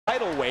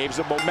tidal waves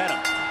of momentum,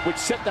 which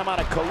set them on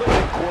a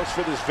collision course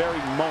for this very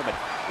moment.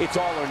 It's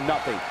all or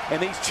nothing,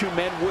 and these two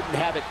men wouldn't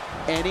have it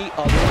any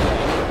other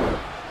way.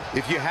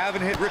 If you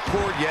haven't hit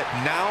record yet,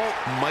 now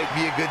might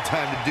be a good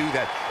time to do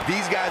that.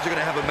 These guys are going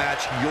to have a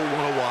match you'll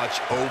want to watch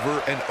over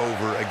and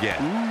over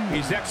again. Ooh.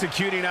 He's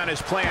executing on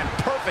his plan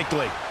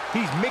perfectly.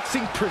 He's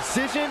mixing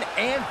precision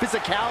and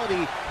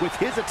physicality with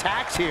his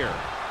attacks here.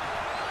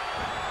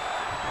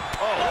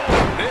 Oh,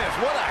 this,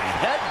 what a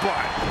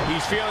headbutt.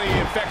 He's feeling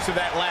the effects of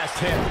that last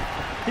hit.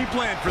 He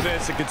planned for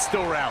this and could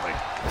still rally.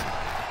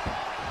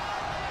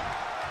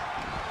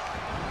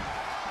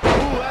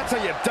 Ooh, that's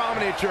how you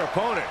dominate your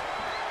opponent.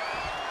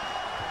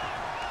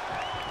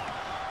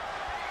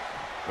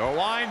 The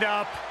wind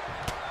up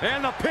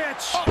and the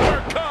pitch.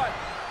 Uppercut.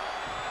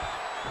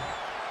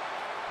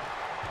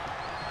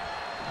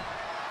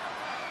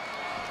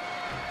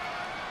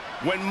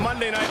 When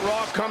Monday Night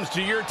Raw comes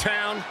to your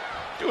town,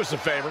 do us a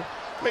favor.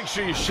 Make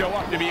sure you show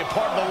up to be a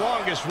part of the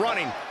longest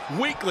running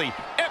weekly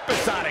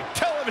episodic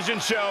television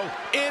show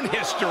in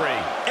history.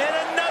 And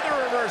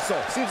another reversal.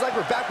 Seems like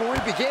we're back where we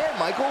began,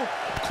 Michael.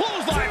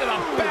 Clothesline to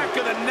the back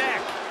of the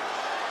neck.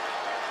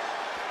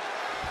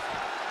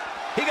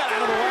 He got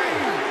out of the way.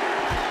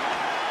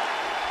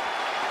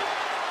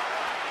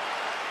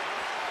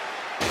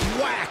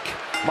 Whack!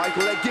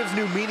 Michael, that gives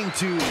new meaning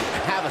to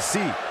have a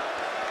seat.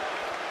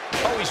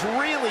 Oh, he's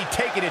really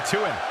taking it to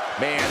him.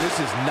 Man, this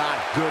is not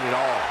good at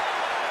all.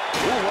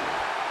 Ooh.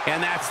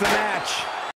 And that's the match.